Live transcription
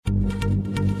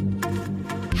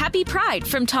Happy Pride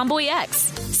from Tomboy X,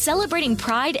 celebrating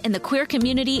pride and the queer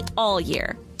community all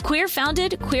year. Queer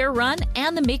founded, queer run,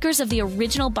 and the makers of the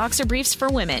original boxer briefs for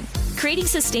women, creating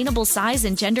sustainable size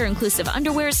and gender inclusive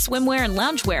underwear, swimwear, and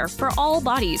loungewear for all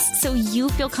bodies so you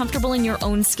feel comfortable in your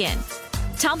own skin.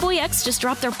 Tomboy X just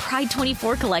dropped their Pride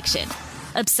 24 collection.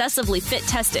 Obsessively fit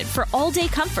tested for all day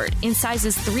comfort in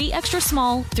sizes 3 extra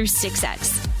small through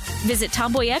 6X. Visit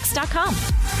tomboyx.com.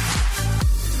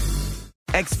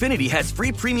 Xfinity has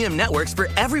free premium networks for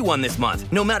everyone this month,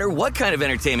 no matter what kind of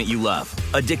entertainment you love.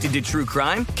 Addicted to true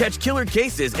crime? Catch killer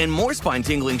cases and more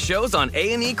spine-tingling shows on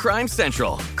A&E Crime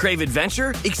Central. Crave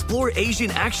adventure? Explore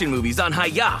Asian action movies on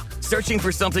Hi-YAH. Searching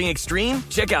for something extreme?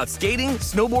 Check out skating,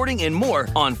 snowboarding, and more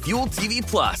on Fuel TV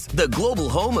Plus, the global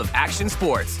home of action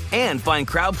sports. And find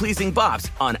crowd-pleasing bops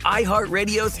on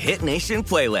iHeartRadio's Hit Nation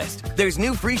playlist. There's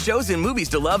new free shows and movies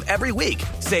to love every week.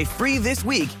 Say free this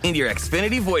week in your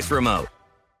Xfinity voice remote.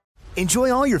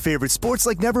 Enjoy all your favorite sports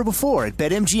like never before at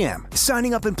BetMGM.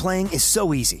 Signing up and playing is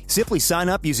so easy. Simply sign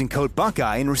up using code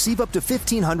Buckeye and receive up to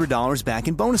 $1,500 back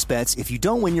in bonus bets if you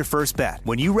don't win your first bet.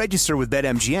 When you register with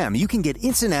BetMGM, you can get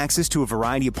instant access to a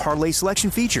variety of parlay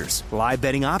selection features, live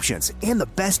betting options, and the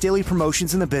best daily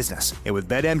promotions in the business. And with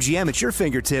BetMGM at your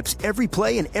fingertips, every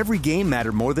play and every game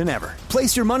matter more than ever.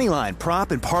 Place your moneyline,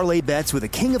 prop, and parlay bets with the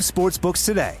king of sportsbooks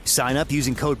today. Sign up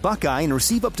using code Buckeye and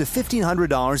receive up to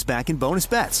 $1,500 back in bonus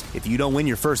bets if you don't win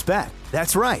your first bet.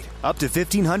 That's right, up to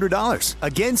 $1,500.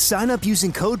 Again, sign up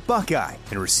using code Buckeye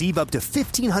and receive up to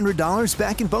 $1,500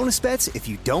 back in bonus bets if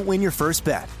you don't win your first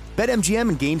bet. BetMGM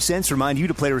and GameSense remind you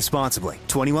to play responsibly.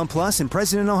 21 plus and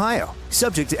present in Ohio.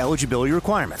 Subject to eligibility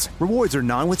requirements. Rewards are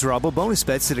non-withdrawable bonus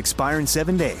bets that expire in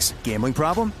 7 days. Gambling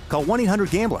problem? Call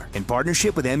 1-800-GAMBLER in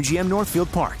partnership with MGM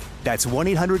Northfield Park. That's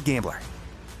 1-800-GAMBLER.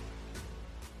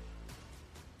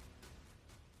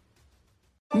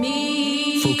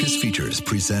 Focus Features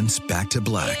presents Back to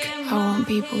Black. I want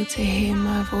people to hear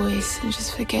my voice and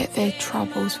just forget their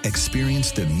troubles.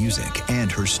 Experience the music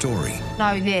and her story.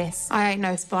 Know this, I ain't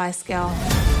no Spice Girl.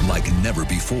 Like never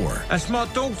before. That's my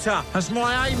daughter. That's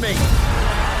my Amy.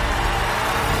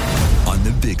 On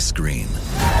the big screen.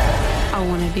 I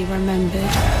want to be remembered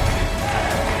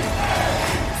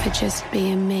for just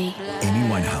being me. Amy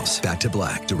Winehouse, Back to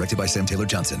Black, directed by Sam Taylor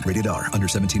Johnson. Rated R, under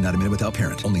 17, not a minute without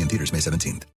parent. Only in theaters May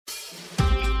 17th.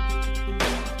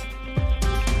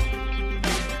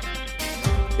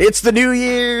 It's the New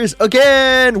Year's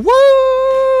again!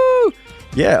 Woo!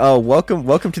 Yeah,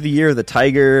 welcome to the Year of the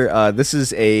Tiger. This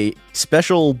is a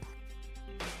special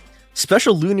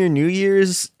Lunar New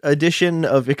Year's edition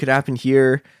of It Could Happen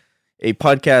Here, a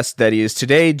podcast that is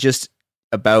today just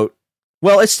about,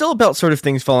 well, it's still about sort of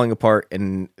things falling apart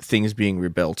and things being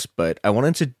rebuilt, but I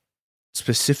wanted to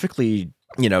specifically,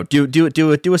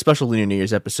 do a special Lunar New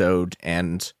Year's episode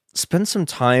and spend some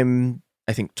time,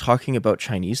 I think, talking about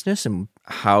Chineseness and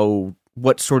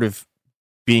what sort of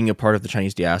being a part of the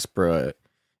Chinese diaspora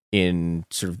in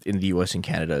the US and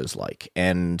Canada is like,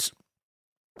 and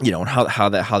and how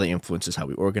that influences how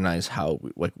we organize,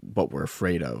 what we're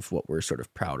afraid of, what we're sort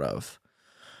of proud of.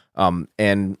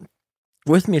 And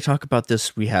with me to talk about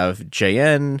this, we have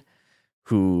JN,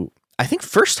 who I think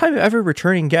first time ever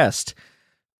returning guest.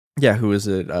 Yeah, who is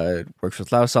it? Works with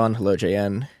Lausan. Hello,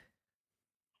 JN.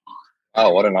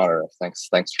 Oh, what an honor. Thanks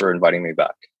for inviting me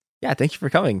back. Yeah, thank you for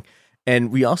coming.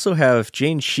 And we also have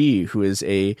Jane Shi, who is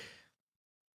a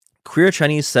queer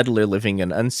Chinese settler living in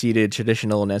unceded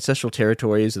traditional and ancestral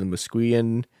territories in the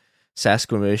Musqueam,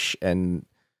 Sasquamish, and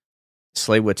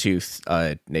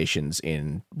Tsleil-Waututh nations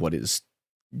in what is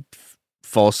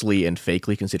falsely and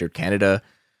fakely considered Canada.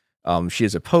 She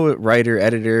is a poet, writer,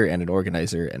 editor, and an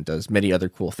organizer, and does many other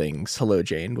cool things. Hello,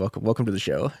 Jane. Welcome to the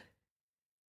show.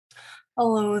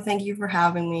 Hello, thank you for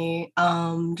having me.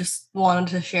 Just wanted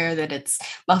to share that it's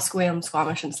Musqueam,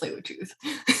 Squamish, and Tsleil-Waututh.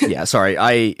 Yeah, sorry.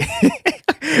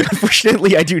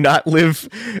 Unfortunately, I do not live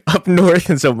up north,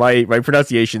 and so my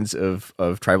pronunciations of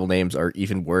tribal names are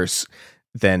even worse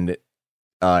than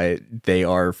they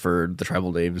are for the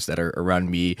tribal names that are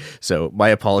around me. So my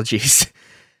apologies.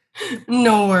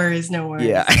 No worries.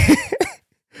 Yeah.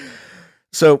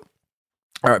 So,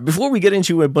 all right, before we get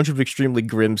into a bunch of extremely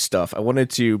grim stuff, I wanted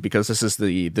to, because this is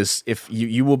if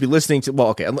you will be listening to, well,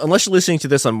 okay, unless you're listening to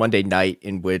this on Monday night,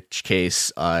 in which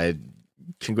case,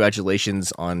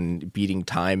 congratulations on beating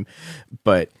time,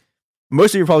 but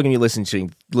most of you are probably going to be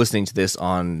listening to this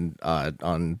on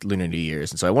Lunar New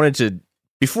Year's, and so I wanted to,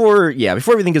 before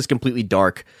everything gets completely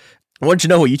dark, I wanted to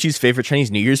know what YouTube's favorite Chinese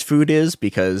New Year's food is,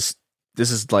 because this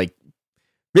is like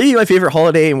maybe my favorite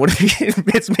holiday, and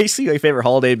it's basically my favorite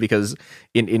holiday because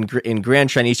in grand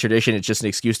Chinese tradition, it's just an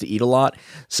excuse to eat a lot.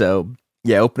 So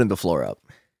yeah, opening the floor up.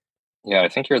 Yeah, I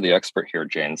think you're the expert here,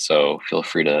 Jane. So feel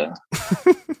free to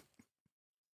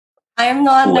I am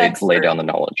not an lay expert. down the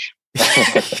knowledge.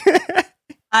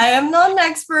 I am not an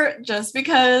expert just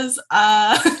because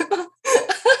I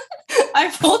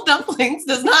pulled dumplings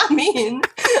does not mean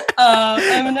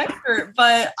I'm an expert.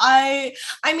 But I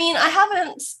mean, I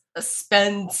haven't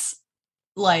spent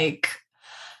like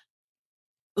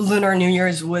Lunar New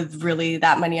Year's with really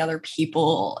that many other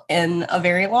people in a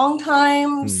very long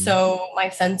time. So my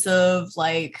sense of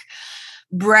like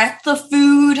breadth of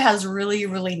food has really,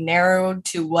 really narrowed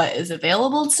to what is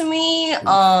available to me.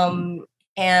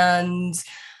 And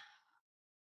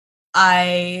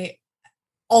I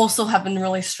also have been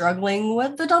really struggling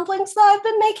with the dumplings that I've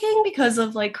been making because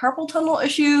of like carpal tunnel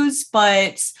issues.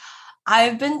 But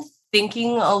I've been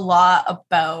thinking a lot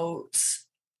about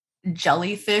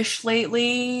jellyfish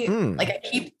lately. Like I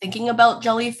keep thinking about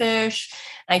jellyfish.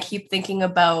 And I keep thinking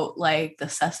about like the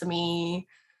sesame,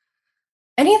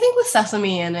 anything with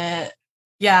sesame in it.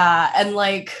 Yeah. And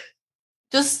like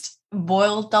just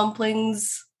boiled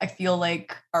dumplings, I feel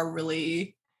like are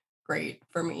really great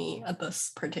for me at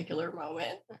this particular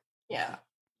moment. Yeah.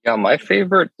 Yeah, my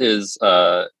favorite is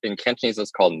in Cantonese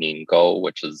it's called Ningo,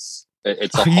 which is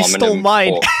it's a homonym. You stole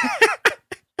mine.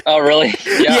 Oh, really?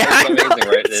 Yeah, Yeah, it's amazing,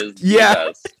 right? It is yeah.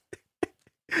 the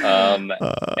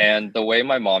best. And the way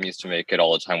my mom used to make it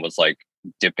all the time was like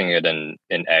dipping it in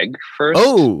egg first.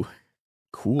 Oh,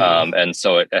 cool. And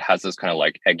so it has this kind of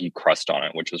like eggy crust on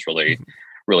it, which is really,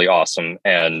 really awesome.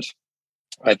 And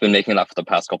I've been making that for the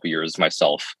past couple of years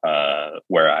myself,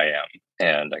 where I am,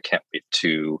 and I can't wait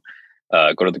to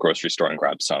go to the grocery store and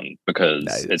grab some because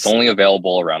it's only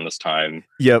available around this time.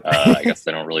 Yep. I guess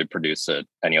they don't really produce it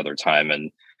any other time.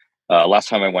 And last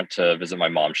time I went to visit my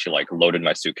mom, she like loaded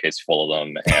my suitcase full of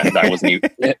them, and I wasn't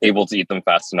able to eat them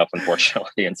fast enough,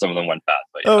 unfortunately, and some of them went bad.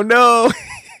 But, yeah. Oh no,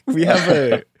 we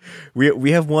have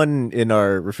we have one in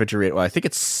our refrigerator. Well, I think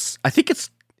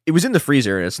it was in the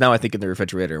freezer, and it's now I think in the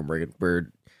refrigerator, and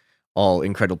we're all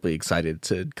incredibly excited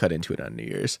to cut into it on New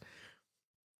Year's.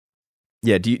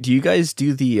 Yeah, do you guys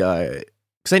do the?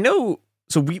 Because I know,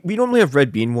 so we normally have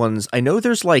red bean ones. I know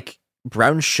there's like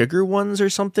brown sugar ones or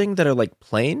something that are like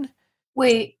plain.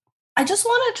 Wait, I just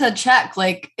wanted to check.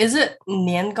 Like, is it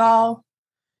niangao?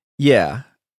 Yeah,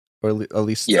 or at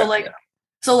least yeah.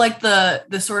 So like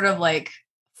the sort of like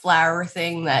flower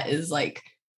thing that is like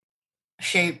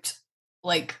shaped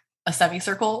like a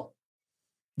semicircle.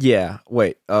 Yeah.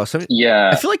 Wait. Oh, yeah.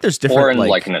 I feel like there's different, or in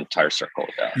like an entire circle.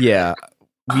 Yeah. Yeah.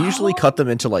 We usually cut them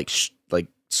into like like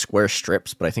square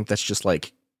strips, but I think that's just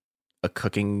like a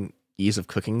ease of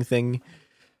cooking thing.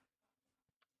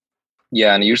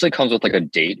 Yeah, and it usually comes with like a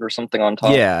date or something on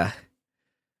top. Yeah.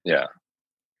 Yeah.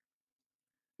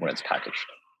 When it's packaged.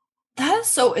 That is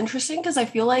so interesting because I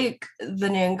feel like the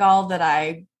niangao that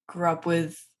I grew up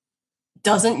with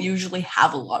doesn't usually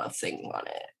have a lot of things on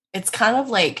it. It's kind of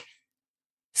like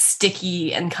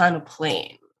sticky and kind of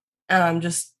plain. And I'm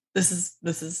just this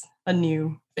is a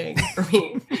new thing for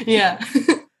me. Yeah.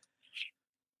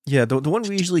 Yeah, the one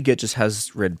we usually get just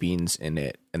has red beans in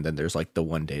it, and then there's like the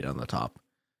one date on the top.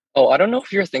 Oh, I don't know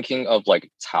if you're thinking of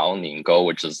like Tao Ningo,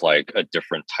 which is like a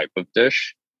different type of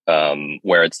dish,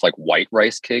 where it's like white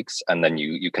rice cakes, and then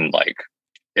you can like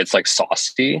it's like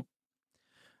saucy,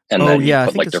 and then you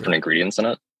put like different ingredients in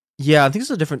it. Yeah, I think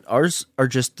it's a different. Ours are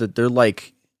just that they're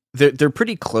like they're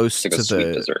pretty close like to a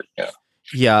sweet dessert. Yeah.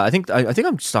 Yeah, I think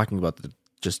I'm just talking about the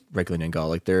just regular niangao.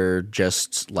 Like they're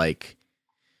just like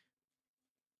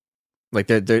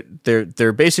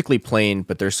they're basically plain,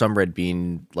 but there's some red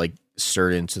bean like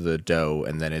stirred into the dough,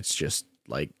 and then it's just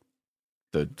like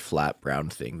the flat brown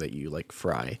thing that you like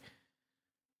fry.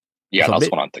 Yeah, so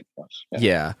that's what I'm thinking of.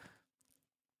 Yeah.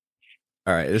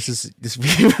 All right, this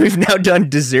we've now done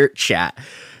dessert chat,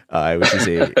 which is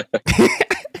a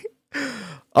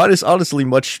honestly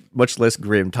much less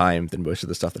grim time than most of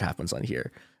the stuff that happens on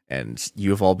here. And you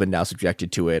have all been now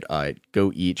subjected to it.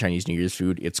 Go eat Chinese New Year's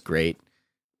food. It's great.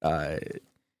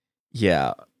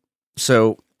 Yeah.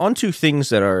 So on to things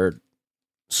that are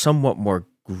somewhat more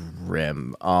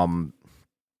grim. I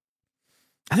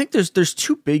think there's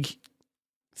two big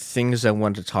things I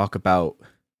wanted to talk about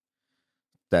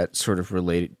that sort of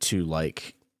related to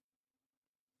like,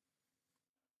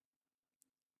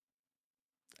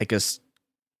 I guess,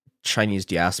 Chinese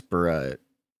diaspora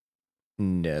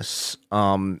ness.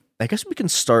 I guess we can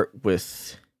start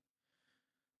with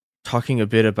talking a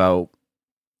bit about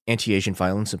anti-Asian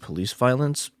violence and police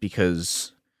violence,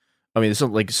 because I mean,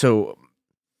 so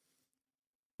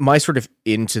my sort of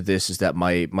into this is that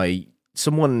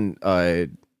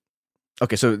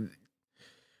okay, so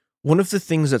one of the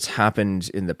things that's happened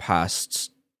in the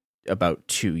past about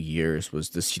 2 years was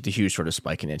the huge sort of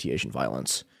spike in anti-Asian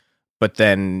violence. But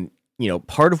then,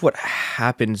 part of what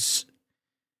happens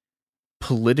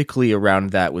politically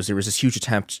around that was there was this huge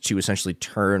attempt to essentially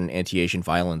turn anti-Asian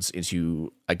violence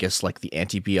into, I guess, like the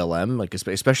anti-BLM, like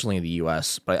especially in the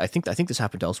US. But I think this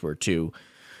happened elsewhere too,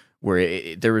 where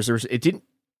it didn't,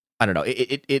 I don't know,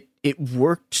 it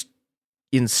worked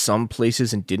in some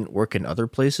places and didn't work in other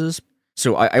places.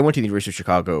 So I went to the University of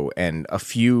Chicago, and a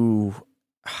few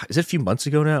months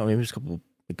ago now, maybe just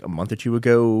a month or two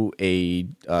ago, a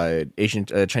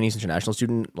Chinese international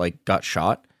student like got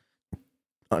shot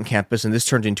on campus, and this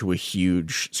turned into a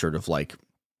huge sort of like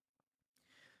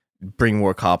bring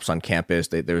more cops on campus.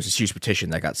 There was this huge petition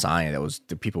that got signed.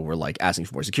 The people were like asking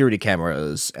for more security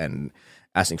cameras and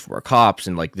asking for more cops,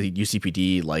 and like the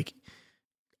UCPD like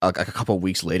a couple of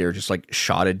weeks later just like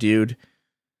shot a dude.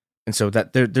 And so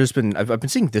that there's been I've been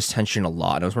seeing this tension a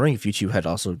lot. And I was wondering if you two had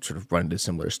also sort of run into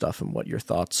similar stuff and what your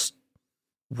thoughts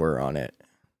were on it.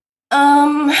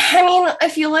 I mean, I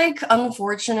feel like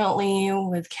unfortunately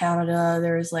with Canada,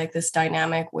 there's like this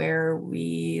dynamic where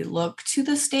we look to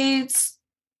the States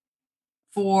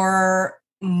for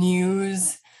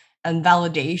news and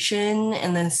validation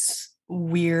in this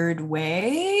weird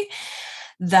way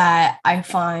that I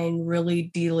find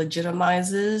really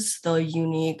delegitimizes the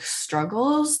unique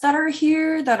struggles that are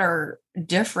here that are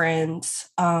different.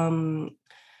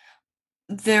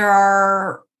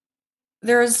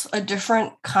 There's a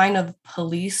different kind of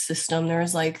police system.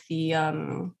 There's like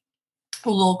the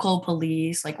local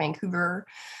police, like Vancouver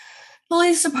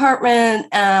Police Department,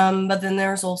 but then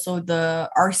there's also the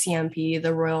RCMP,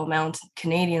 the Royal Mounted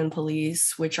Canadian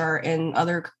Police, which are in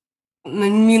other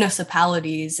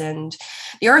municipalities. And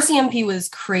the RCMP was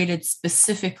created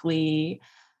specifically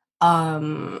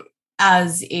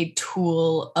as a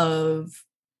tool of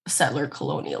settler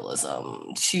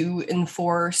colonialism to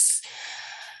enforce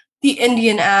the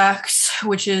Indian Act,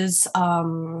 which is,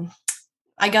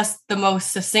 I guess the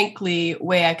most succinctly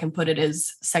way I can put it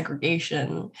is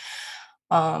segregation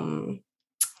of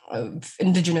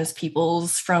Indigenous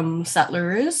peoples from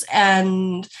settlers.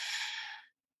 And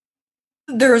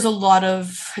there's a lot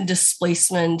of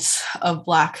displacement of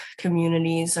Black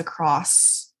communities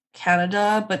across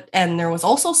Canada, and there was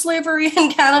also slavery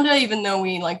in Canada, even though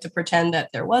we like to pretend that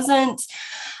there wasn't.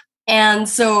 And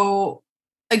so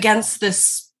against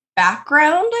this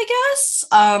background, I guess,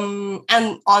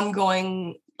 and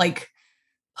ongoing like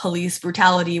police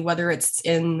brutality, whether it's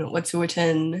in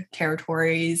Wet'suwet'en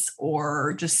territories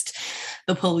or just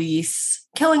the police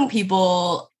killing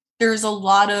people, there's a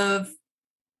lot of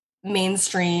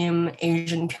mainstream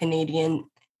Asian Canadian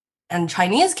and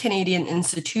Chinese Canadian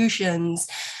institutions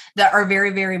that are very,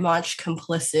 very much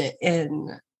complicit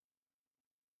in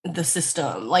the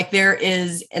system. Like there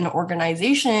is an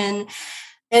organization,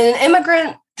 an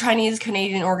immigrant Chinese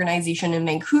Canadian organization in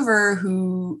Vancouver,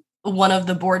 who one of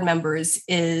the board members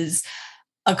is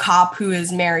a cop who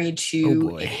is married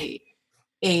to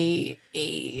a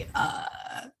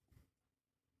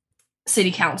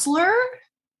city councilor.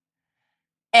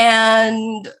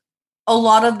 And a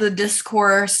lot of the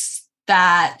discourse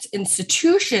that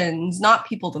institutions, not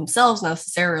people themselves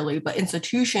necessarily, but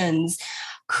institutions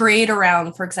create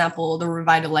around, for example, the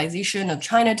revitalization of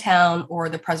Chinatown or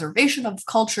the preservation of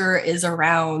culture is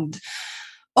around,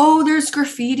 oh, there's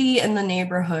graffiti in the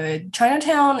neighborhood.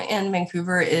 Chinatown in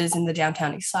Vancouver is in the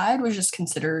downtown east side, which is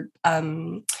considered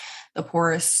the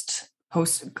poorest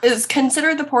post-code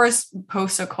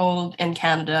in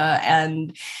Canada.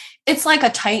 And it's like a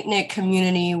tight-knit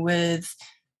community with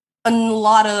a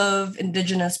lot of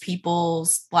Indigenous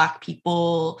peoples, Black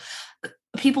people,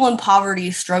 people in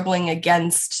poverty struggling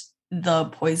against the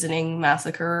poisoning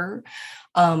massacre,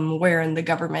 wherein the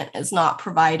government is not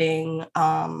providing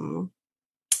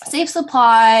safe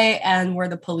supply, and where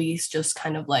the police just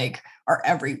kind of like are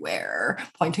everywhere,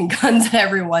 pointing guns at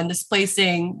everyone,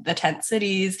 displacing the tent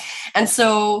cities. And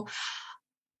so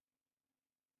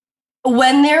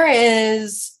when there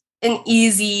is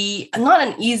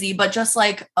but just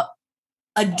like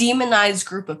a demonized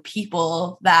group of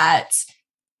people that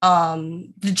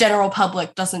the general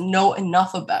public doesn't know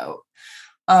enough about.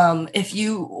 If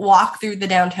you walk through the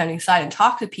downtown east side and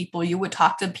talk to people, you would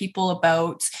talk to people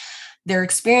about their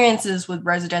experiences with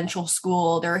residential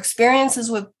school, their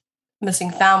experiences with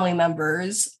missing family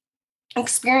members,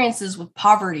 experiences with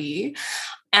poverty.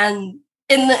 And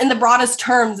in the broadest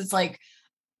terms, it's like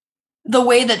the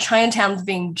way that Chinatown's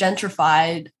being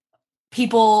gentrified,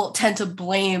 people tend to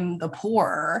blame the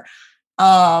poor.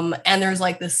 And there's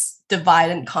like this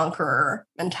divide and conquer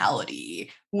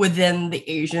mentality within the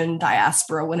Asian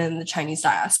diaspora, within the Chinese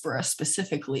diaspora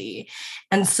specifically.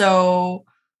 And so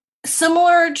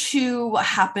similar to what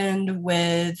happened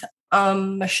with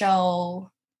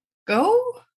Michelle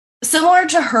Go. Similar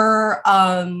to her,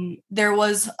 there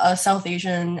was a South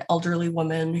Asian elderly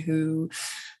woman who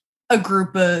a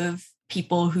group of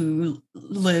people who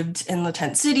lived in the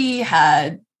tent city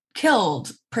had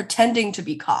killed pretending to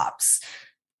be cops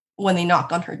when they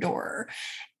knocked on her door.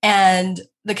 And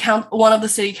one of the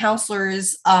city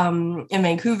councilors in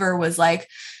Vancouver was like,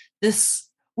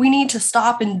 we need to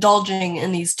stop indulging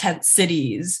in these tent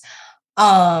cities.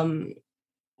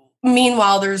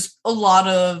 Meanwhile, there's a lot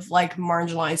of like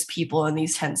marginalized people in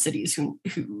these tent cities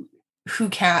who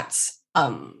can't,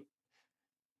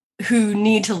 who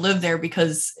need to live there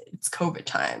because it's COVID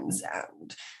times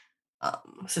and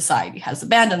society has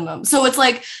abandoned them. So it's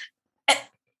like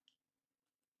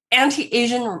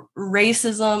anti-Asian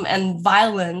racism and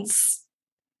violence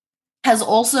has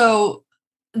also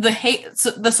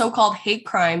the so-called hate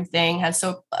crime thing has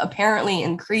so apparently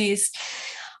increased.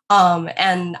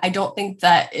 And I don't think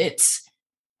that it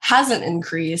hasn't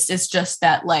increased. It's just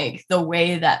that like the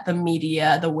way that the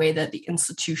media, the way that the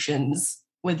institutions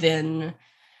within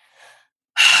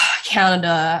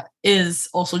Canada is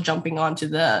also jumping onto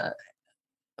the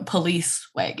police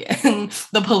wagon,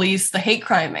 the hate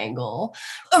crime angle,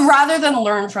 rather than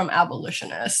learn from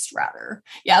abolitionists, rather.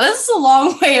 Yeah, this is a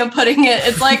long way of putting it.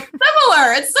 It's like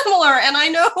similar. It's similar. And I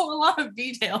know a lot of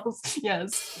details.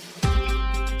 Yes.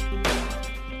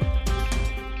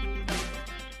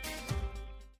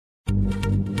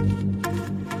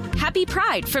 Happy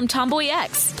Pride from Tomboy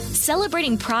X,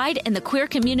 celebrating pride and the queer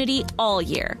community all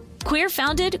year. Queer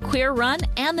founded, queer run,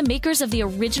 and the makers of the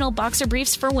original boxer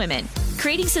briefs for women,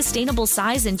 creating sustainable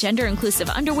size and gender inclusive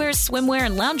underwear, swimwear,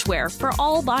 and loungewear for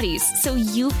all bodies so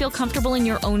you feel comfortable in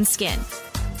your own skin.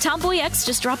 Tomboy X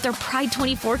just dropped their Pride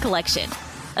 24 collection.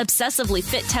 Obsessively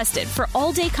fit tested for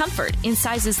all day comfort in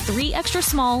sizes 3 extra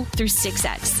small through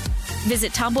 6X.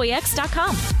 Visit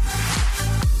tomboyx.com.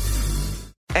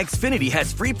 Xfinity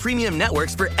has free premium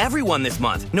networks for everyone this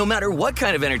month, no matter what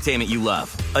kind of entertainment you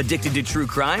love. Addicted to true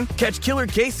crime? Catch killer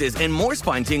cases and more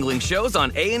spine-tingling shows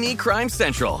on A&E Crime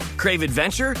Central. Crave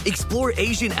adventure? Explore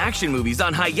Asian action movies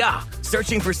on Hi-Ya.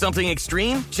 Searching for something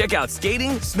extreme? Check out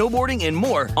skating, snowboarding, and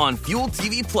more on Fuel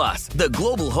TV Plus, the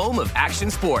global home of action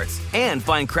sports. And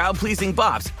find crowd-pleasing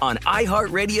bops on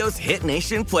iHeartRadio's Hit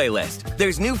Nation playlist.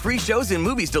 There's new free shows and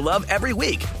movies to love every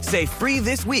week. Say free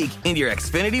this week in your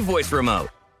Xfinity voice remote.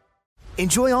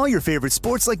 Enjoy all your favorite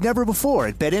sports like never before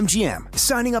at BetMGM.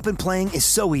 Signing up and playing is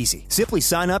so easy. Simply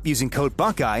sign up using code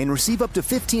Buckeye and receive up to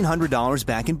 $1,500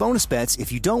 back in bonus bets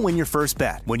if you don't win your first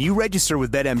bet. When you register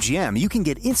with BetMGM, you can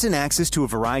get instant access to a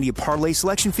variety of parlay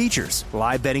selection features,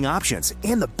 live betting options,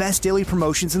 and the best daily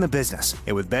promotions in the business.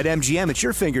 And with BetMGM at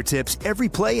your fingertips, every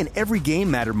play and every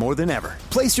game matter more than ever.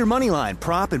 Place your moneyline,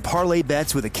 prop, and parlay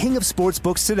bets with the king of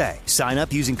sportsbooks today. Sign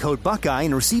up using code Buckeye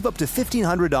and receive up to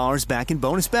 $1,500 back in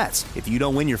bonus bets if you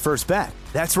don't win your first bet.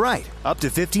 That's right, up to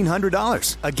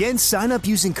 $1,500. Again, sign up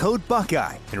using code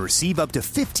Buckeye and receive up to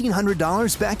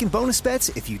 $1,500 back in bonus bets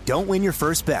if you don't win your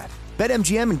first bet.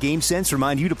 BetMGM and GameSense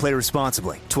remind you to play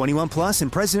responsibly. 21 plus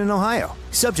and present in Ohio.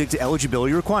 Subject to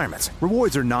eligibility requirements.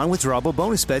 Rewards are non-withdrawable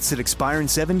bonus bets that expire in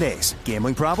 7 days.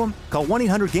 Gambling problem? Call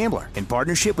 1-800-GAMBLER in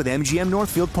partnership with MGM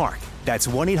Northfield Park. That's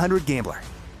 1-800-GAMBLER.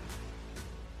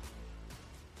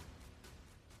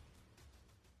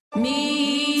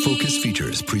 Focus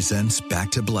Features presents Back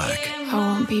to Black. I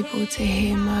want people to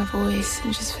hear my voice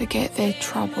and just forget their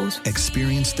troubles.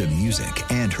 Experience the music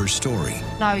and her story.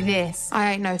 Know this.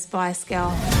 I ain't no Spice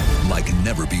Girl. Like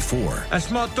never before.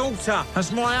 That's my daughter.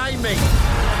 That's my Amy.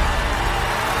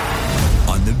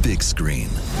 On the big screen.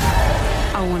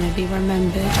 I want to be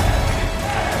remembered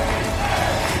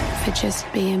for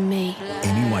just being me.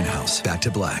 Amy Winehouse, Back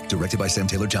to Black. Directed by Sam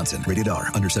Taylor Johnson. Rated R.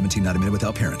 Under 17, not a minute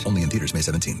without parent. Only in theaters May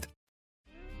 17th.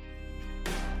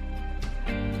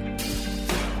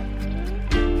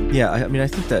 Yeah, I mean, I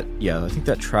think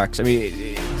that tracks. I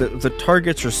mean, the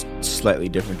targets are slightly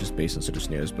different just based on sort of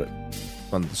snares, but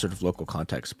on the sort of local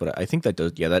context. But I think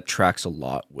that tracks a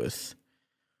lot with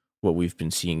what we've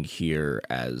been seeing here.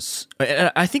 As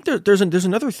I think there's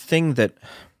another thing that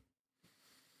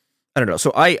I don't know.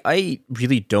 So I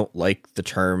really don't like the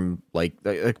term like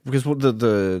because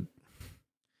the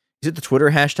is it the Twitter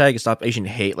hashtag Stop Asian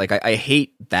Hate? Like I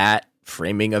hate that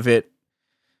framing of it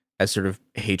as sort of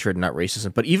hatred, not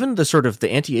racism. But even the sort of the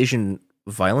anti-Asian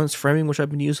violence framing, which I've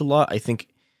been used a lot, I think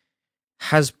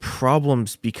has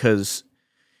problems because,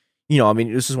 you know, I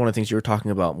mean, this is one of the things you were talking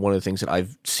about. One of the things that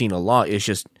I've seen a lot is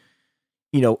just,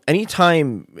 you know,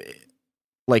 anytime,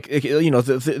 like, you know,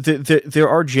 there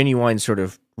are genuine sort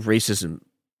of racism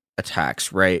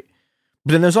attacks, right?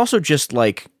 But then there's also just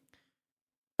like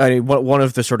I mean, one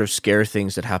of the sort of scare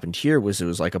things that happened here was it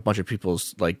was like a bunch of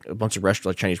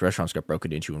Chinese restaurants got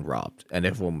broken into and robbed, and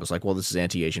everyone was like, "Well, this is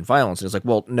anti-Asian violence," and it's like,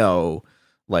 "Well, no,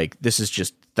 like this is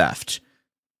just theft."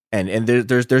 And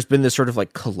there's been this sort of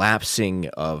like collapsing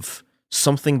of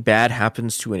something bad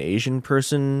happens to an Asian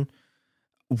person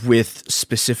with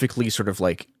specifically sort of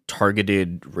like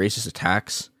targeted racist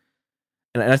attacks.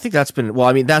 And I think that's been a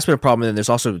problem. And then there's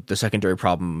also the secondary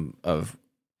problem of,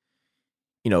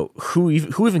 who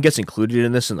even gets included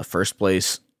in this in the first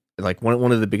place. Like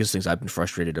one of the biggest things I've been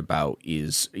frustrated about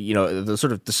is, the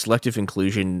sort of the selective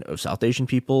inclusion of South Asian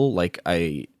people. Like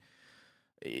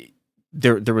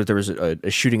there was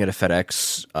a shooting at a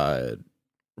FedEx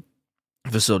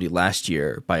facility last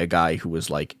year by a guy who was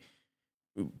like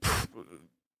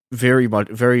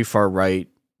very far right,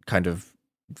 kind of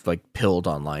like pilled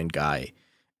online guy,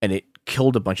 and it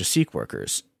killed a bunch of Sikh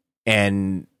workers.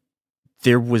 And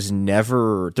there was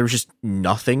just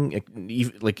nothing,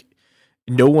 like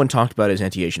no one talked about it as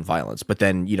anti-Asian violence. But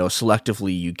then,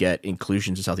 selectively you get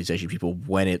inclusions of Southeast Asian people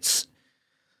when it's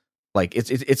like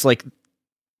it's like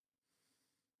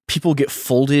people get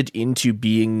folded into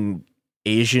being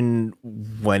Asian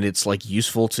when it's like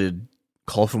useful to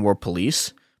call for more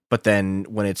police, but then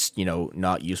when it's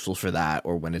not useful for that,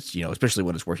 or when it's especially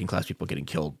when it's working class people getting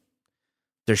killed,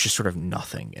 there's just sort of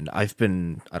nothing. And I've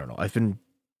been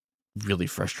really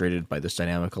frustrated by this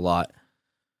dynamic a lot.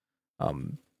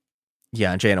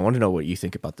 Yeah, and Jane, I want to know what you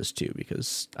think about this too,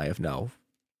 because I have now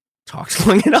talked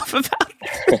long enough about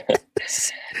it.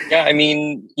 Yeah, I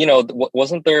mean,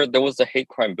 wasn't there was a hate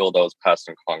crime bill that was passed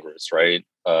in Congress, right?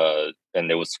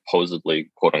 And it was supposedly,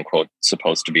 quote unquote,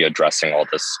 supposed to be addressing all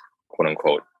this, quote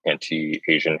unquote,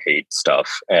 anti-Asian hate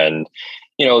stuff. And,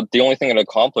 the only thing it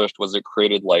accomplished was it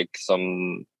created like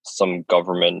some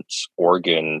government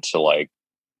organ to like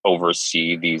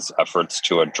oversee these efforts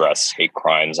to address hate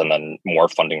crimes, and then more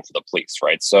funding for the police,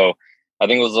 right? So I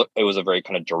think it was a very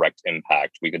kind of direct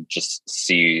impact. We could just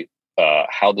see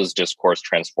how this discourse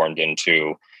transformed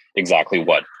into exactly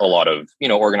what a lot of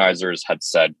organizers had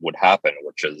said would happen,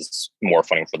 which is more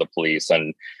funding for the police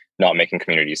and not making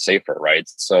communities safer, right?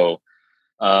 So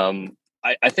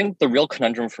I think the real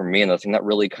conundrum for me, and the thing that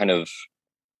really kind of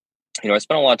I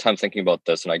spent a lot of time thinking about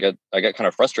this, and I get kind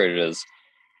of frustrated, is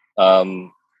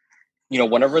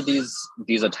whenever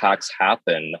these attacks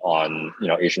happen on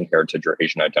Asian heritage or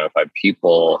Asian identified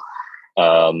people,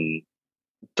 the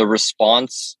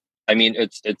response, I mean,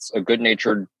 it's a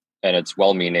good-natured and it's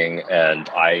well-meaning, and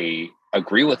I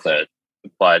agree with it.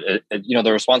 But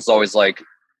the response is always like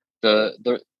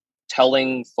the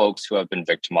telling folks who have been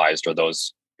victimized or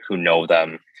those who know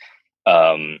them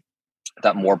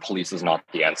that more police is not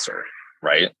the answer,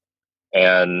 right?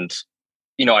 And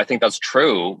I think that's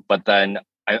true. But then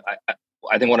I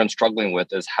think what I'm struggling with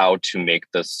is how to make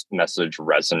this message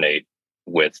resonate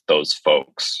with those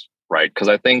folks, right? Because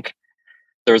I think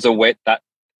there's a way that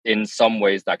in some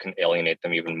ways that can alienate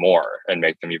them even more and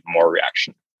make them even more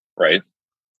reactionary, right?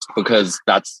 Because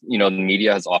that's, the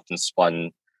media has often spun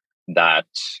that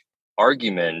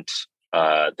argument.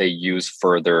 They use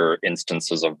further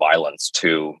instances of violence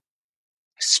to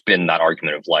spin that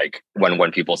argument of like,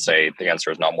 when people say the answer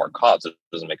is not more cops, it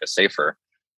doesn't make us safer.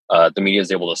 The media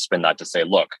is able to spin that to say,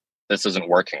 look, this isn't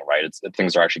working, right?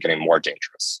 Things are actually getting more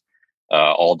dangerous.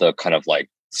 All the kind of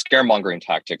like scaremongering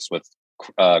tactics with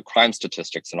crime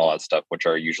statistics and all that stuff, which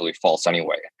are usually false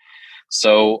anyway.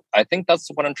 So I think that's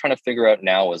what I'm trying to figure out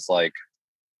now is like,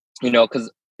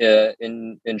 because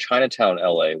in Chinatown,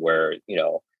 LA, where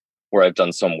I've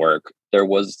done some work, there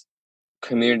was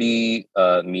community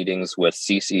meetings with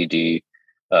CCD,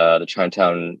 the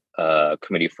Chinatown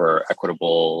Committee for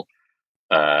Equitable.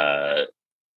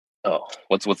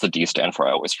 What's the D stand for?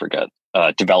 I always forget.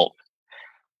 Development.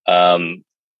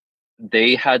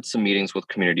 They had some meetings with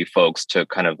community folks to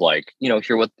kind of like,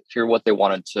 hear what they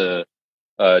wanted to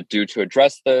do to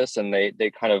address this. And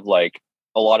they kind of like,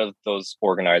 a lot of those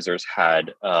organizers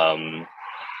had,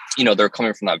 they're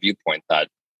coming from that viewpoint that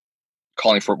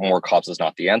calling for more cops is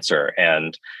not the answer.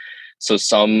 And so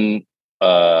some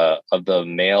of the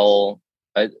male,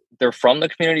 they're from the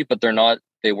community, but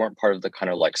they weren't part of the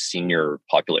kind of like senior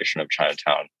population of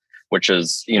Chinatown, which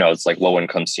is, it's like low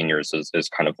income seniors is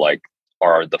kind of like,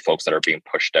 are the folks that are being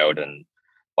pushed out and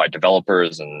by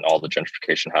developers and all the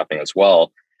gentrification happening as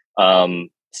well.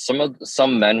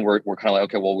 Some men were kind of like,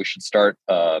 okay, well, we should start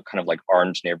kind of like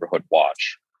armed neighborhood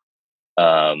watch.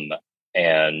 And,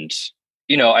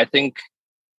 I think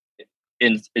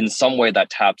in some way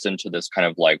that taps into this kind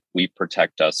of like, we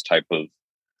protect us type of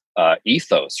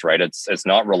ethos, right? It's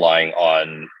not relying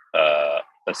on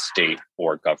a state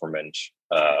or government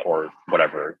or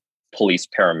whatever police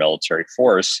paramilitary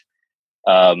force.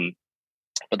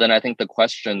 But then I think the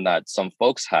question that some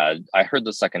folks had, I heard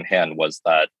the secondhand, was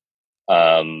that,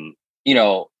 are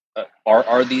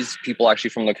these people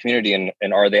actually from the community,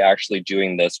 and are they actually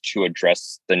doing this to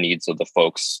address the needs of the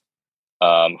folks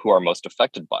who are most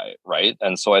affected by it, right?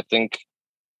 And so I think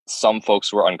some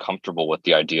folks were uncomfortable with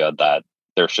the idea that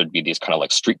there should be these kind of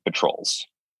like street patrols.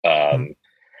 And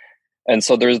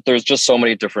so there's just so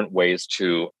many different ways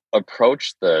to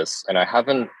approach this. And I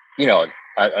haven't,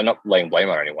 I'm not laying blame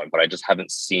on anyone, but I just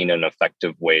haven't seen an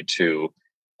effective way to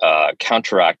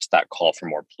counteract that call for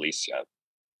more police yet.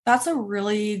 That's a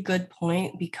really good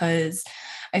point, because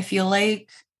I feel like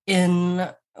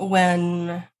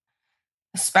when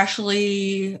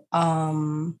especially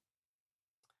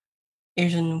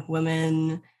Asian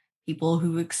women, people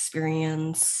who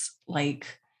experience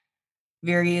like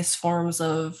various forms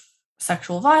of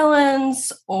sexual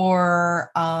violence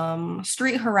or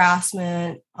street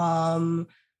harassment,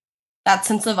 that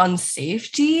sense of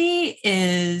unsafety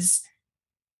is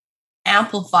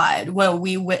amplified when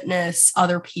we witness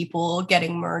other people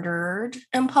getting murdered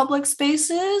in public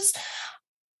spaces.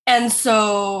 And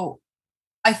so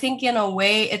I think in a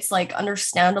way it's like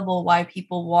understandable why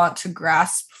people want to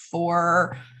grasp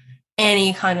for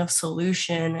any kind of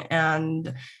solution,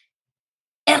 and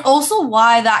also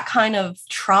why that kind of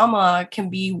trauma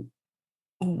can be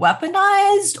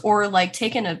weaponized or like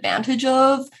taken advantage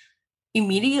of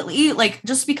immediately. Like,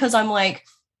 just because I'm like,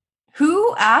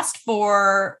 who asked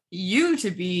for you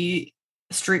to be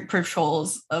street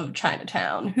patrols of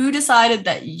Chinatown? Who decided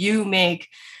that you make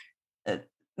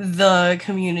the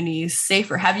communities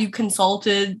safer? Have you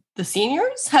consulted the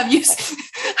seniors? Have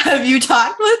you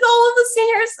talked with all of the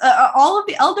seniors, all of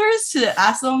the elders, to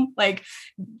ask them, like,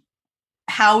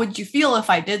 how would you feel if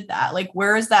I did that? Like,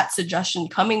 where is that suggestion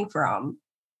coming from?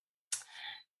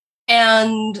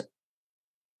 And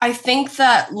I think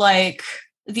that, like,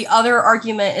 the other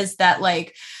argument is that,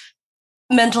 like,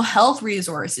 mental health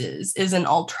resources is an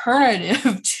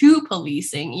alternative to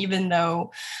policing, even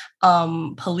though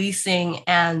policing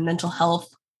and mental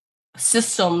health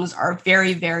systems are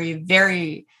very, very,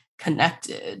 very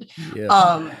connected.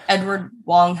 Yeah. Edward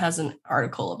Wong has an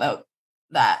article about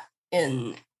that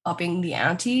in Upping the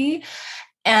Ante.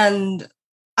 And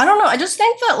I don't know, I just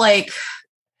think that, like,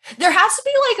 there has to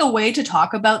be like a way to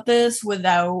talk about this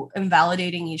without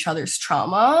invalidating each other's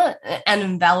trauma and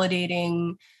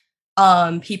invalidating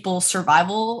people's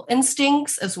survival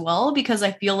instincts as well. Because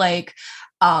I feel like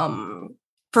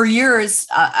for years,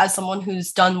 as someone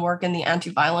who's done work in the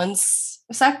anti-violence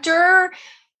sector,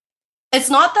 it's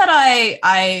not that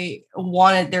I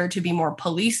wanted there to be more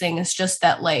policing. It's just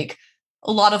that, like,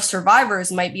 a lot of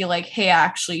survivors might be like, hey, I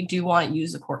actually do want to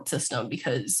use the court system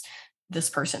because this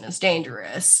person is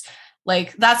dangerous.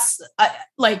 Like, that's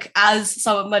like, as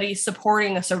somebody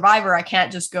supporting a survivor, I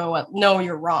can't just go, no,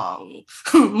 you're wrong.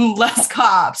 Less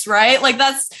cops, right? Like,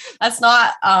 that's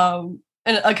not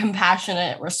a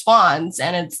compassionate response.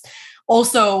 And it's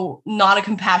also not a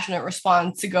compassionate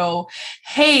response to go,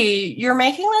 hey, you're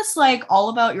making this like all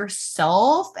about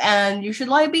yourself, and you should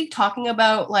like be talking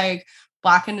about like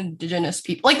Black and Indigenous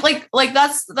people. Like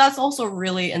that's also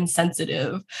really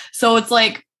insensitive. So it's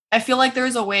like, I feel like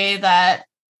there's a way that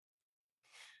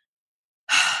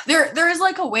there is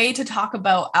like a way to talk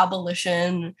about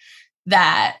abolition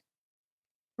that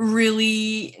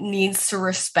really needs to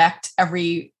respect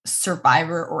every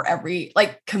survivor or every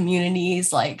like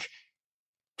community's like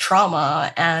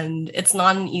trauma. And it's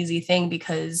not an easy thing,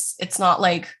 because it's not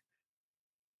like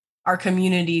our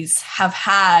communities have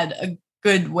had a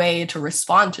good way to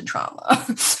respond to trauma.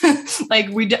 Like,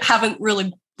 we haven't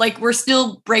really, like, we're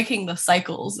still breaking the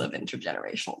cycles of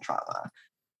intergenerational trauma.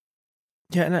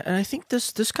 Yeah, and I think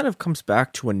this kind of comes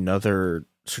back to another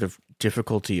sort of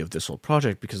difficulty of this whole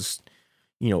project, because,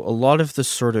 you know, a lot of the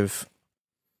sort of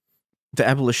the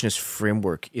abolitionist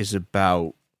framework is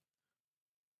about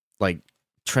like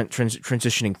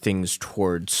transitioning things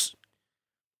towards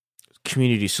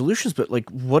community solutions, but like,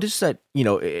 what is that? You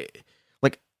know,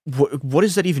 like what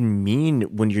does that even mean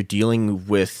when you're dealing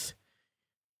with?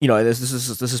 You know, this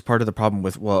is part of the problem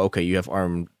with, well, okay, you have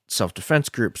armed self-defense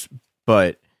groups,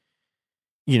 but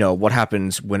you know what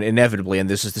happens when inevitably, and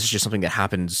this is just something that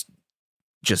happens.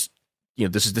 Just, you know,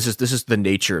 this is the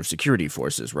nature of security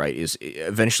forces, right? Is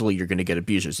eventually you're going to get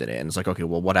abusers in it, and it's like, okay,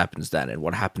 well, what happens then, and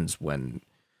what happens when,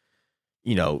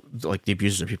 you know, like the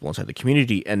abusers are people inside the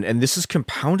community, and this is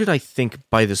compounded, I think,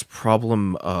 by this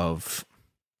problem of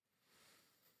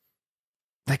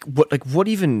what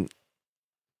even.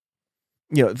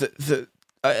 You know,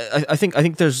 I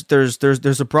think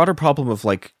there's a broader problem of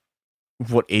like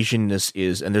what Asianness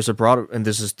is, and there's a broader, and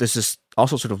this is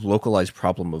also sort of localized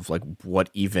problem of like what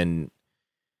even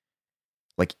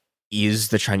like is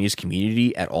the Chinese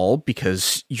community at all,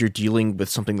 because you're dealing with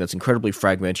something that's incredibly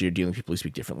fragmented. You're dealing with people who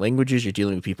speak different languages. You're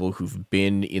dealing with people who've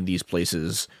been in these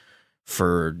places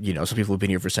for, you know, some people have been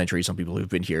here for centuries, some people who've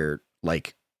been here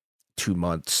like 2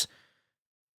 months.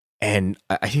 And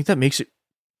I think that makes it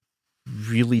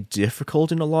really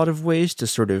difficult in a lot of ways to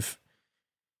sort of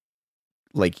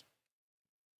like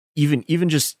even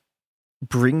just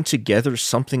bring together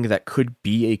something that could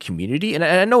be a community. And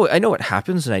I know it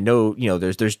happens, and I know, you know,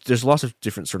 there's lots of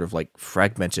different sort of like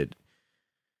fragmented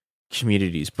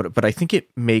communities, but I think it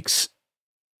makes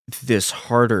this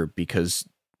harder because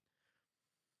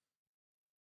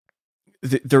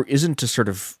there isn't a sort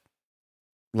of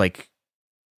like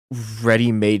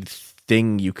ready-made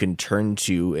thing you can turn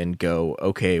to and go,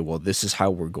 okay, well, this is how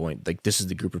we're going, like, this is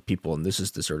the group of people, and this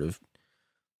is the sort of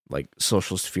like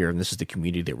social sphere, and this is the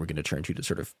community that we're going to turn to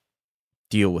sort of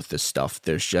deal with this stuff.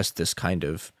 There's just this kind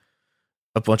of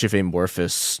a bunch of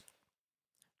amorphous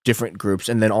different groups.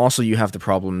 And then also you have the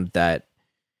problem that,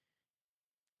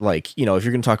 like, you know, if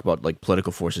you're going to talk about like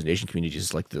political forces in Asian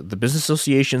communities, like the business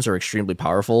associations are extremely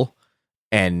powerful,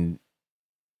 and,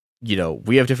 you know,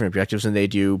 we have different objectives than they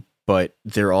do, but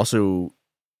they're also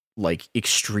like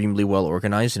extremely well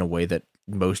organized in a way that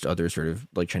most other sort of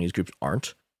like Chinese groups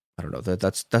aren't. I don't know,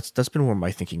 that's been where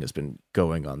my thinking has been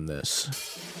going on this.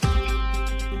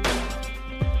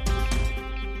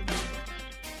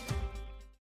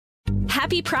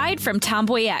 Happy Pride from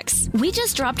Tomboy X. We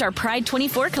just dropped our Pride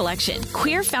 24 collection.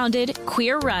 Queer founded,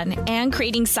 queer run, and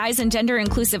creating size and gender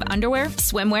inclusive underwear,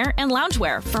 swimwear, and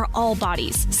loungewear for all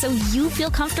bodies, so you feel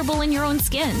comfortable in your own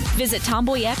skin. Visit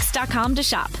tomboyx.com to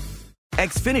shop.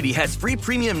 Xfinity has free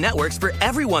premium networks for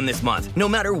everyone this month, no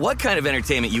matter what kind of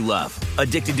entertainment you love.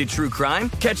 Addicted to true crime?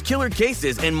 Catch killer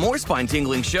cases and more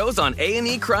spine-tingling shows on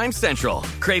A&E Crime Central.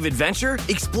 Crave adventure?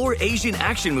 Explore Asian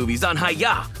action movies on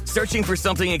Hi-Ya. Searching for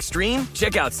something extreme?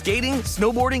 Check out skating,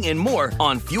 snowboarding, and more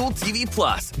on Fuel TV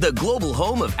Plus, the global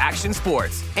home of action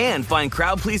sports. And find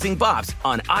crowd-pleasing bops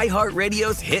on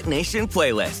iHeartRadio's Hit Nation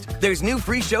playlist. There's new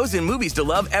free shows and movies to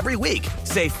love every week.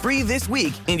 Say free this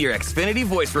week in your Xfinity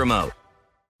voice remote.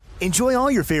 Enjoy all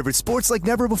your favorite sports like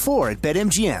never before at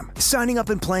BetMGM. Signing up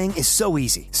and playing is so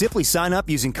easy. Simply sign up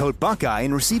using code Buckeye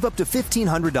and receive up to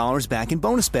 $1,500 back in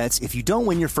bonus bets if you don't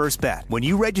win your first bet. When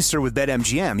you register with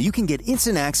BetMGM, you can get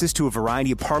instant access to a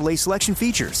variety of parlay selection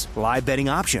features, live betting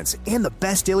options, and the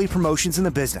best daily promotions in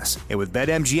the business. And with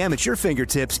BetMGM at your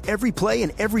fingertips, every play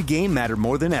and every game matter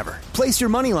more than ever. Place your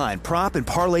moneyline, prop, and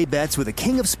parlay bets with the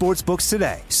king of sportsbooks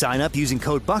today. Sign up using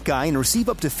code Buckeye and receive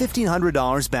up to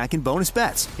 $1,500 back in bonus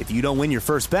bets if you don't win your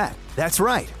first bet. That's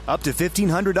right, up to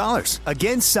 $1,500.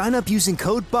 Again, sign up using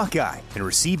code Buckeye and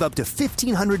receive up to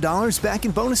 $1,500 back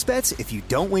in bonus bets if you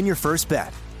don't win your first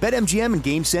bet. BetMGM and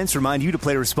GameSense remind you to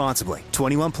play responsibly.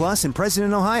 21 plus and present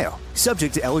in Ohio.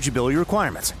 Subject to eligibility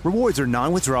requirements. Rewards are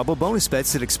non-withdrawable bonus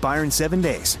bets that expire in 7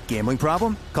 days. Gambling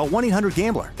problem? Call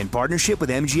 1-800-GAMBLER in partnership with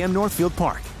MGM Northfield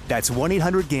Park. That's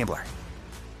 1-800-GAMBLER.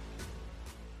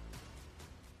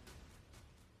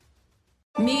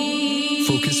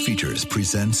 Focus Features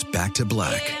presents Back to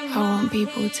Black. I want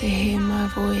people to hear my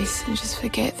voice and just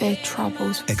forget their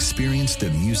troubles. Experience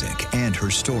the music and her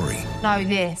story. Know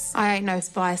this. I ain't no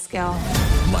Spice Girl.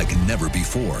 Like never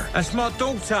before. That's my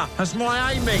daughter. That's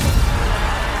my Amy.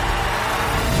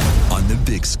 On the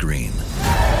big screen.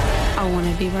 I want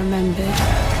to be remembered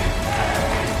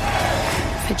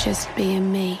for just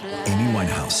being me. Amy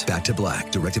Winehouse, Back to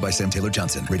Black. Directed by Sam Taylor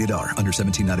Johnson. Rated R. Under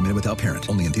 17, not a minute without parent.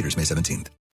 Only in theaters May 17th.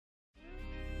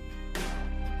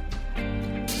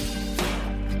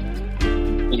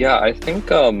 Yeah, I think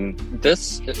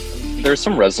there's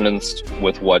some resonance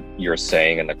with what you're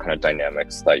saying and the kind of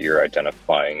dynamics that you're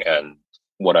identifying, and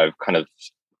what I've kind of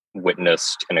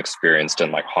witnessed and experienced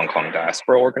in like Hong Kong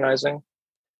diaspora organizing,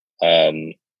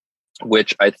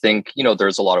 which I think, you know,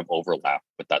 there's a lot of overlap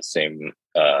with that same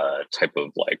type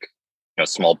of like, you know,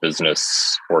 small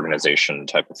business organization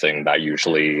type of thing that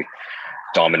usually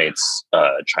dominates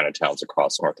Chinatowns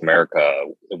across North America,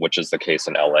 which is the case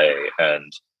in LA.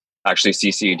 And actually,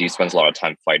 CCED spends a lot of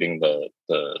time fighting the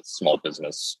small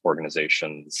business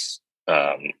organizations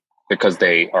because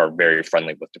they are very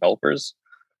friendly with developers,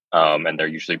 and they're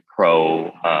usually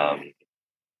pro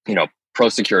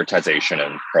securitization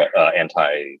and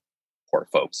anti-poor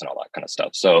folks and all that kind of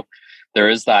stuff. So there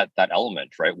is that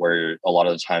element, right, where a lot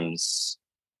of the times,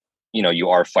 you know, you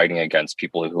are fighting against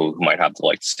people who might have the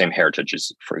like same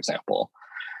heritages, for example,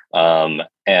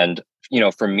 and you know,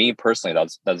 for me personally,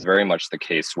 that's very much the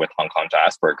case with Hong Kong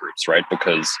diaspora groups, right?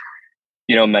 Because,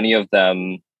 many of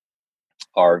them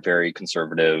are very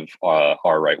conservative,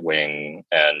 are right wing,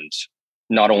 and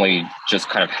not only just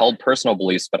kind of held personal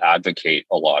beliefs, but advocate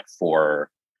a lot for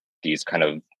these kind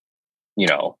of,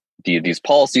 these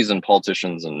policies and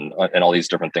politicians and all these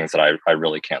different things that I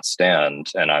really can't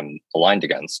stand and I'm aligned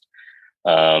against.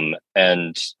 And,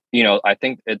 I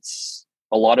think it's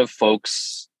a lot of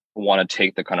folks want to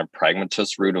take the kind of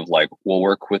pragmatist route of like, we'll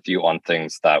work with you on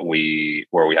things where we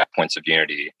have points of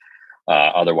unity.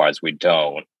 Otherwise we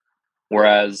don't.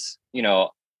 Whereas,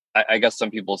 I guess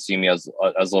some people see me as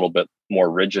a little bit more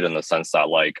rigid in the sense that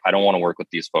like, I don't want to work with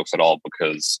these folks at all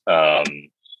because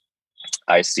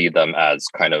I see them as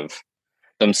kind of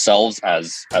themselves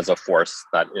as a force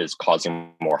that is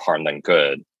causing more harm than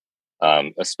good.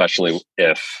 Especially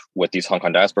if with these Hong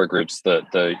Kong diaspora groups,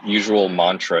 the usual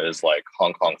mantra is like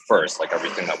Hong Kong first, like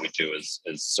everything that we do is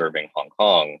serving Hong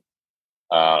Kong.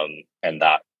 And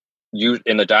that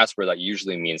in the diaspora, that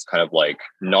usually means kind of like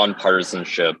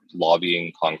non-partisanship,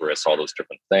 lobbying Congress, all those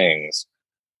different things.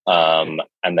 And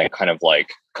then kind of like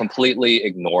completely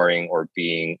ignoring or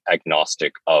being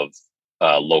agnostic of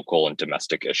local and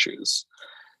domestic issues,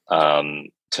 to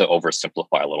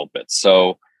oversimplify a little bit.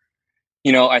 So,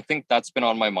 I think that's been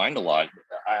on my mind a lot.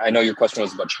 I know your question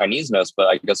was about Chineseness, but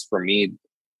I guess for me,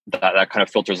 that kind of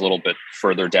filters a little bit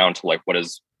further down to like, what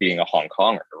is being a Hong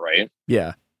Konger, right?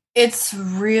 Yeah. It's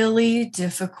really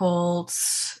difficult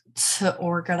to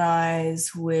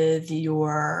organize with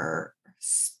your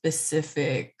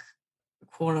specific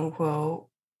quote unquote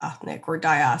ethnic or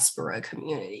diaspora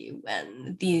community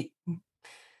when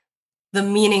the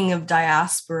meaning of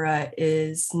diaspora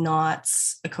is not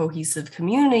a cohesive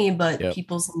community, but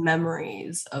people's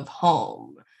memories of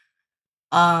home.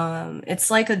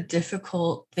 It's like a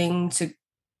difficult thing to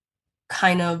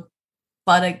kind of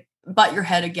butt your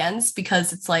head against,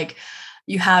 because it's like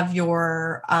you have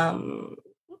your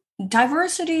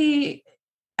diversity,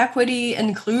 equity,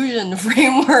 inclusion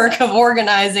framework of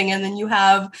organizing, and then you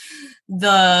have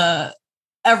the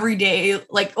everyday,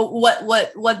 like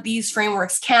what these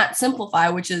frameworks can't simplify,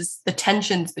 which is the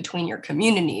tensions between your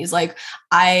communities. Like,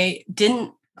 I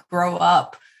didn't grow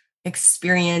up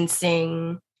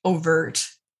experiencing overt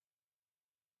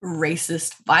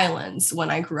racist violence when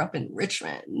I grew up in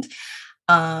Richmond.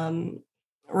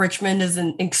 Richmond is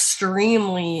an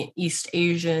extremely East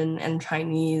Asian and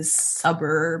Chinese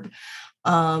suburb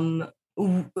that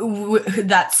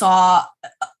saw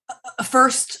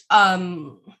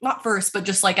not first, but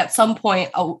just like at some point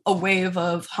a wave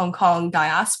of Hong Kong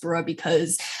diaspora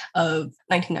because of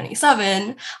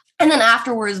 1997. And then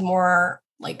afterwards, more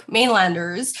like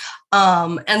mainlanders.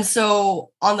 And so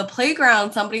on the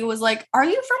playground, somebody was like, are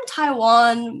you from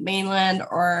Taiwan, mainland,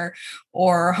 or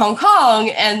Hong Kong?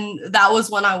 And that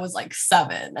was when I was like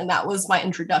 7. And that was my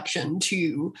introduction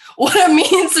to what it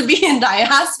means to be in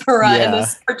diaspora in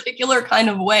this particular kind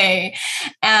of way.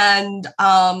 And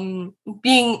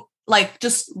being like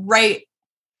just right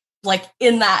like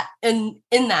in that and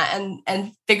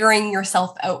figuring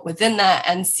yourself out within that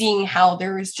and seeing how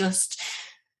there is just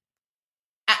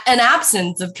an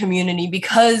absence of community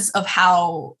because of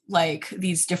how like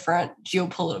these different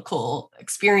geopolitical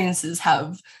experiences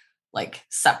have like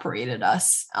separated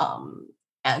us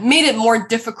and made it more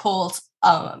difficult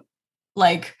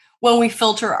like when we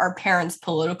filter our parents'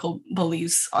 political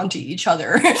beliefs onto each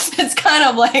other. It's kind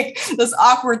of like this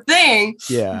awkward thing.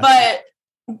 Yeah.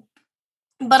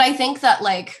 But I think that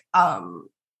like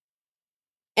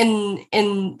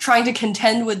in trying to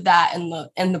contend with that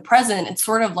in the present, it's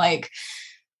sort of like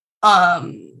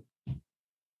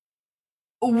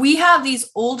we have these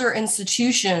older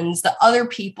institutions that other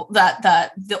people that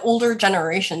the older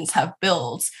generations have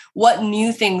built. What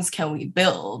new things can we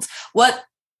build? What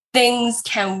things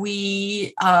can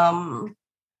we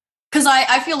because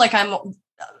I feel like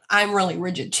I'm really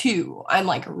rigid too. I'm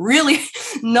like really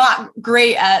not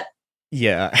great at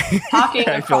talking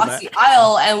across the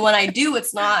aisle, and when I do,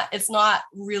 it's not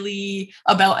really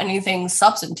about anything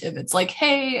substantive. It's like,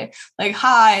 hey, like,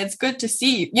 hi, it's good to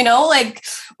see you. You know, like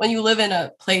when you live in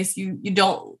a place, you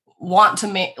don't want to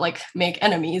make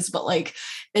enemies, but like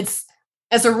it's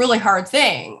a really hard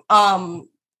thing.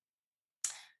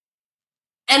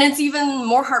 And it's even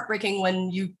more heartbreaking when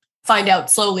you find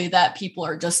out slowly that people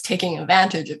are just taking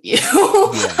advantage of you.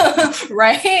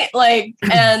 Right? Like,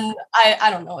 and I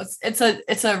don't know, it's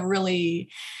a really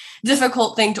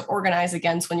difficult thing to organize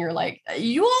against when you're like,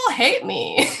 you all hate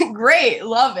me. Great,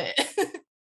 love it.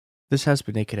 This has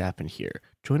been It Could Happen Here.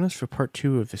 Join us for part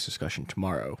 2 of this discussion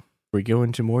tomorrow, where we go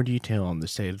into more detail on the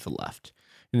state of the left.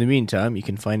 In the meantime, you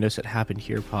can find us at Happen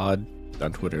Here Pod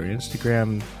on Twitter and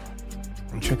Instagram,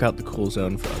 and check out the Cool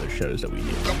Zone for other shows that we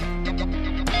do.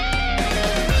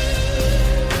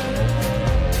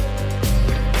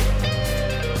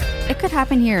 Could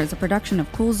Happen Here is a production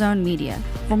of Cool Zone Media.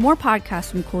 For more podcasts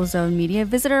from Cool Zone Media,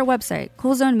 visit our website,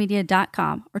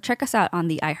 coolzonemedia.com, or check us out on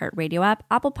the iHeartRadio app,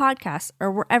 Apple Podcasts,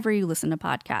 or wherever you listen to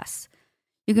podcasts.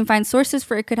 You can find sources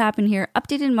for It Could Happen Here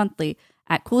updated monthly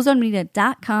at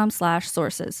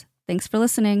coolzonemedia.com/sources. Thanks for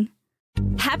listening.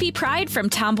 Happy Pride from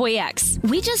Tomboy X.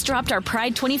 We just dropped our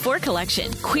Pride 24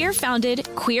 collection. Queer founded,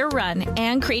 queer run,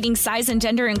 and creating size and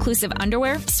gender inclusive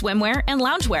underwear, swimwear, and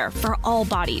loungewear for all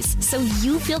bodies, so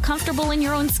you feel comfortable in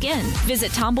your own skin.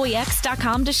 Visit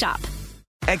tomboyx.com to shop.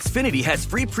 Xfinity has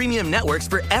free premium networks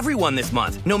for everyone this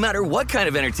month, no matter what kind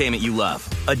of entertainment you love.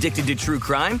 Addicted to true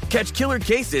crime? Catch killer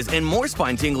cases and more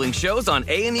spine-tingling shows on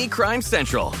A&E Crime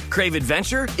Central. Crave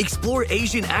adventure? Explore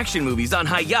Asian action movies on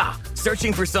Hi-Ya.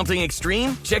 Searching for something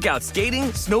extreme? Check out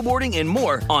skating, snowboarding, and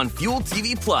more on Fuel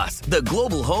TV Plus, the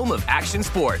global home of action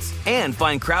sports. And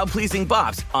find crowd-pleasing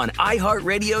bops on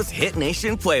iHeartRadio's Hit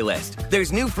Nation playlist.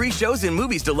 There's new free shows and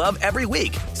movies to love every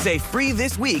week. Say free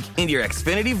this week in your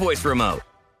Xfinity voice remote.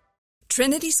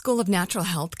 Trinity School of Natural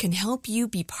Health can help you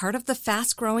be part of the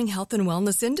fast-growing health and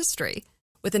wellness industry.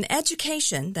 With an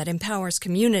education that empowers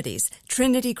communities,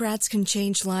 Trinity grads can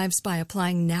change lives by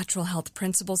applying natural health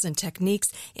principles and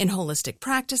techniques in holistic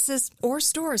practices or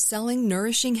stores selling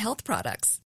nourishing health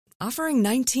products. Offering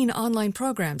 19 online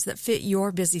programs that fit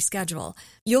your busy schedule,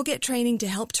 you'll get training to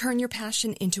help turn your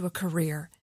passion into a career.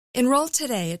 Enroll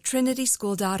today at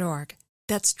trinityschool.org.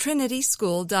 That's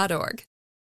trinityschool.org.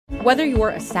 Whether you're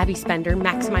a savvy spender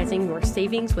maximizing your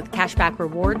savings with cashback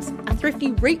rewards, a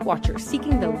thrifty rate watcher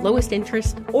seeking the lowest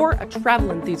interest, or a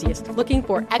travel enthusiast looking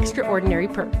for extraordinary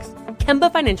perks, Kemba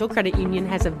Financial Credit Union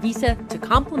has a visa to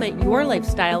complement your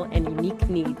lifestyle and unique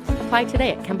needs. Apply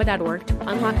today at Kemba.org to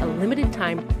unlock a limited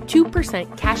time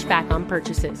 2% cash back on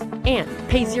purchases and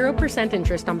pay 0%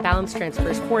 interest on balance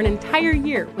transfers for an entire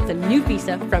year with a new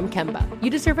visa from Kemba. You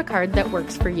deserve a card that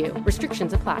works for you.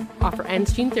 Restrictions apply. Offer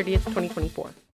ends June 30th, 2024.